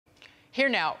Here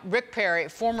now, Rick Perry,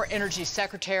 former Energy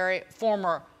Secretary,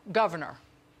 former Governor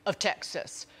of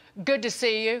Texas. Good to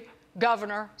see you,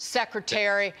 Governor,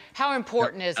 Secretary. How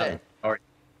important is it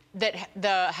that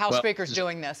the House Speaker is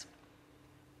doing this?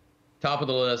 Top of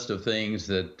the list of things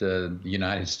that the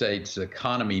United States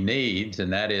economy needs,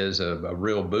 and that is a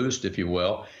real boost, if you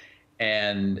will.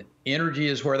 And energy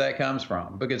is where that comes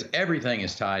from, because everything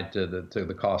is tied to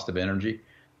the cost of energy.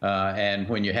 And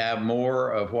when you have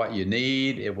more of what you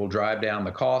need, it will drive down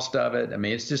the cost of it. I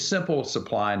mean, it's just simple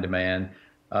supply and demand.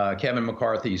 Kevin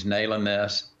McCarthy's nailing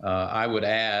this. I would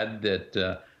add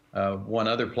that one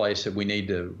other place that we need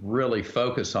to really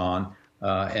focus on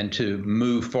and to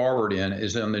move forward in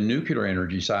is on the nuclear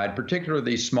energy side, particularly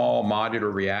these small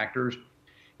modular reactors.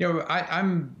 You know,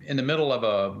 I'm in the middle of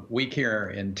a week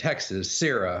here in Texas,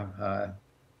 CERA.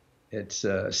 It's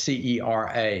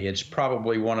C-E-R-A. It's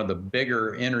probably one of the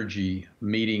bigger energy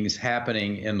meetings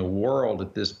happening in the world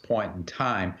at this point in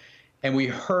time. And we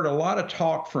heard a lot of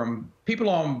talk from people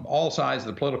on all sides of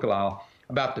the political aisle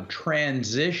about the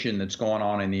transition that's going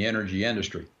on in the energy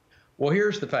industry. Well,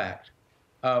 here's the fact.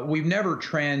 We've never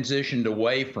transitioned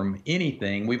away from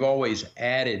anything. We've always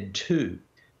added to.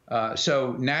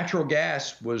 So natural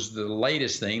gas was the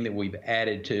latest thing that we've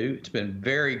added to. It's been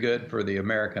very good for the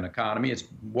American economy. It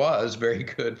was very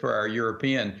good for our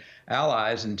European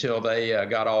allies until they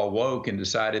got all woke and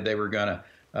decided they were going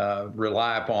to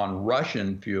rely upon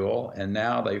Russian fuel. And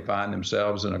now they find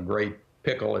themselves in a great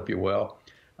pickle, if you will.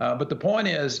 But the point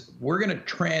is, we're going to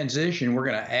transition. We're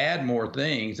going to add more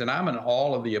things. And I'm an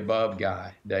all of the above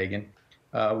guy, Dagan.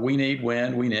 We need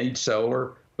wind. We need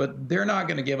solar. But they're not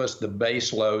going to give us the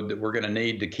base load that we're going to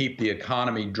need to keep the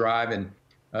economy driving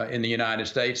in the United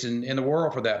States and in the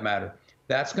world, for that matter.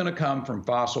 That's going to come from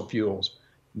fossil fuels,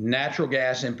 natural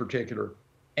gas in particular,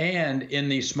 and in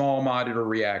these small modular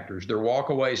reactors. They're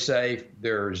walk-away safe.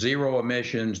 They're zero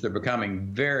emissions. They're becoming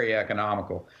very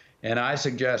economical. And I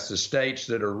suggest the states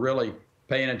that are really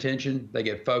paying attention, they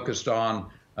get focused on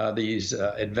these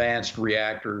advanced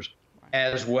reactors,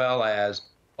 as well as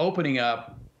opening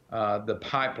up the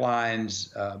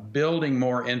pipelines, building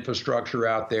more infrastructure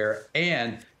out there.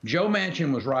 And Joe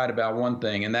Manchin was right about one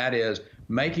thing, and that is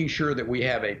making sure that we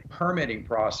have a permitting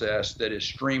process that is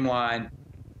streamlined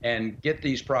and get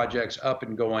these projects up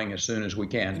and going as soon as we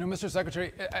can. You know, Mr.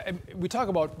 Secretary, we talk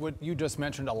about what you just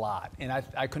mentioned a lot, and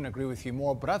I couldn't agree with you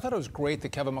more, but I thought it was great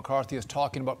that Kevin McCarthy is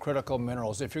talking about critical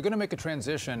minerals. If you're going to make a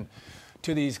transition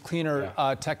to these cleaner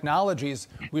technologies,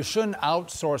 we shouldn't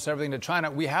outsource everything to China.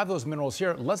 We have those minerals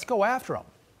here. Let's go after them.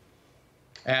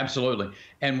 Absolutely.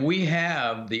 And we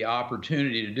have the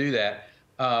opportunity to do that.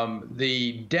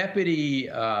 The Deputy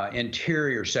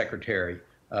Interior Secretary,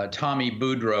 Tommy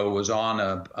Boudreau, was on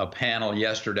a panel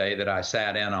yesterday that I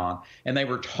sat in on, and they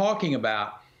were talking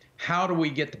about how do we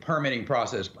get the permitting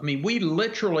process. I mean, we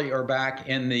literally are back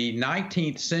in the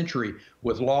 19th century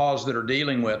with laws that are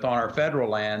dealing with, on our federal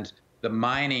lands, the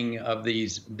mining of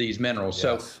these minerals.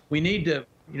 Yes. So we need to,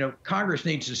 Congress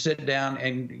needs to sit down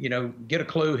and, get a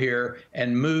clue here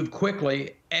and move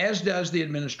quickly, as does the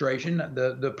administration.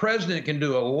 The president can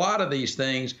do a lot of these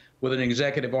things with an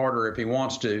executive order if he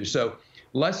wants to. So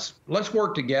let's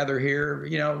work together here.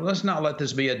 Let's not let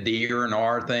this be a D or an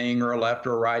R thing or a left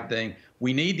or a right thing.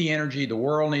 We need the energy. The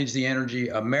world needs the energy.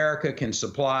 America can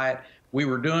supply it. We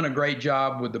were doing a great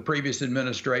job with the previous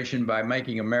administration by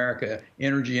making America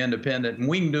energy independent, and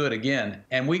we can do it again,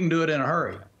 and we can do it in a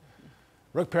hurry.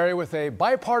 Rick Perry with a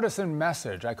bipartisan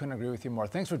message. I couldn't agree with you more.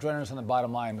 Thanks for joining us on The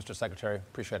Bottom Line, Mr. Secretary.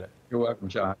 Appreciate it. You're welcome,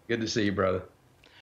 John. Good to see you, brother.